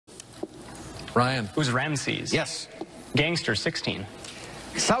Ryan. Who's Ramses? Yes. Gangster, 16.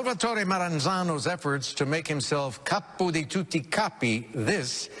 Salvatore Maranzano's efforts to make himself capo di tutti capi,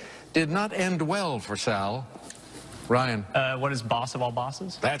 this, did not end well for Sal. Ryan. What is boss of all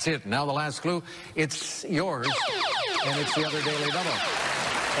bosses? That's it. Now the last clue. It's yours, and it's the other Daily Double.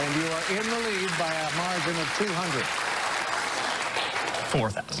 And you are in the lead by a margin of 200.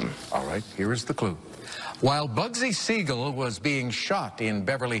 4,000. All right, here is the clue. While Bugsy Siegel was being shot in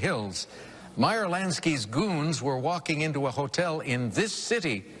Beverly Hills, Meyer Lansky's goons were walking into a hotel in this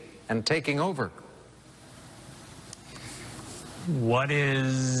city and taking over. What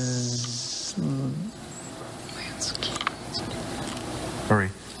is Lansky? Hurry.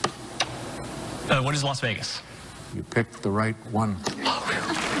 What is Las Vegas? You picked the right one. All right.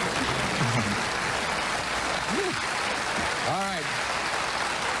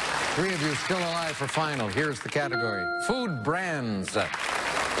 3 of you still alive for final. Here's the category. Food brands.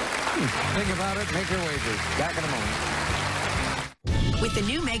 Think about it, make your wagers. Back in a moment. With the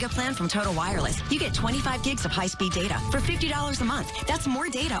new Mega plan from Total Wireless, you get 25 gigs of high-speed data for $50 a month. That's more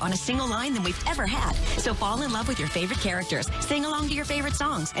data on a single line than we've ever had. So fall in love with your favorite characters, sing along to your favorite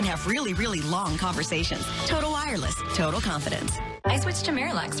songs, and have really, really long conversations. Total Wireless, total confidence. I switched to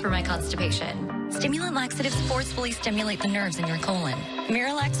Miralax for my constipation. Stimulant laxatives forcefully stimulate the nerves in your colon.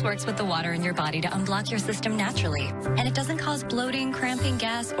 Miralax works with the water in your body to unblock your system naturally, and it doesn't cause bloating, cramping,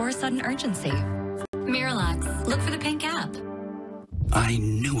 gas, or a sudden urgency. Miralax. Look for the pink app. I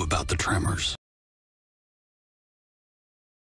knew about the tremors.